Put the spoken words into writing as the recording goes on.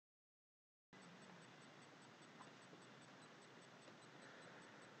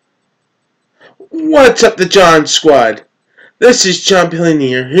What's up, the John Squad? This is John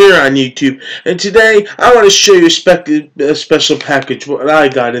Pillinier here on YouTube, and today I want to show you a special package what I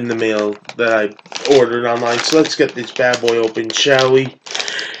got in the mail that I ordered online. So let's get this bad boy open, shall we?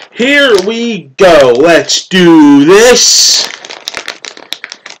 Here we go. Let's do this.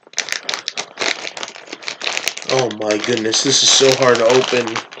 Oh my goodness, this is so hard to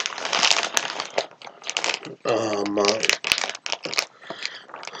open. Oh my.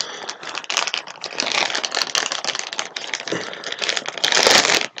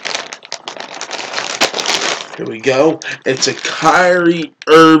 Here we go. It's a Kyrie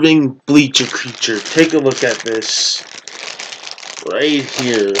Irving Bleacher Creature. Take a look at this. Right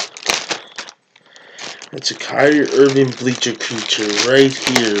here. It's a Kyrie Irving Bleacher Creature. Right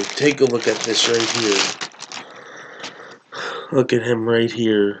here. Take a look at this right here. Look at him right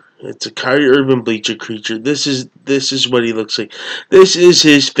here. It's a Kyrie Irving Bleacher Creature. This is what he looks like. This is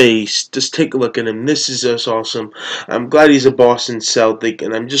his face. Just take a look at him. This is just awesome. I'm glad he's a Boston Celtic,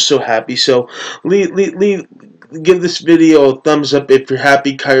 and I'm just so happy. So give this video a thumbs up if you're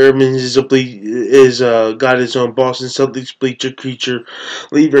happy. Kyrie Irving got his own Boston Celtics Bleacher Creature.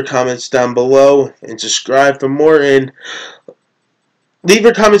 Leave your comments down below and subscribe for more. And leave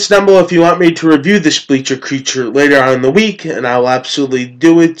your comments down below if you want me to review this Bleacher Creature later on in the week, and I'll absolutely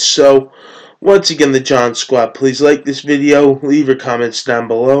do it. So, once again, the John Squad, please like this video, leave your comments down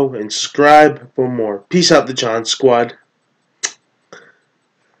below, and subscribe for more. Peace out, the John Squad.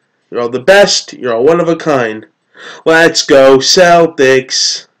 You're all the best. You're all one of a kind. Let's go,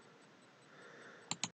 Celtics.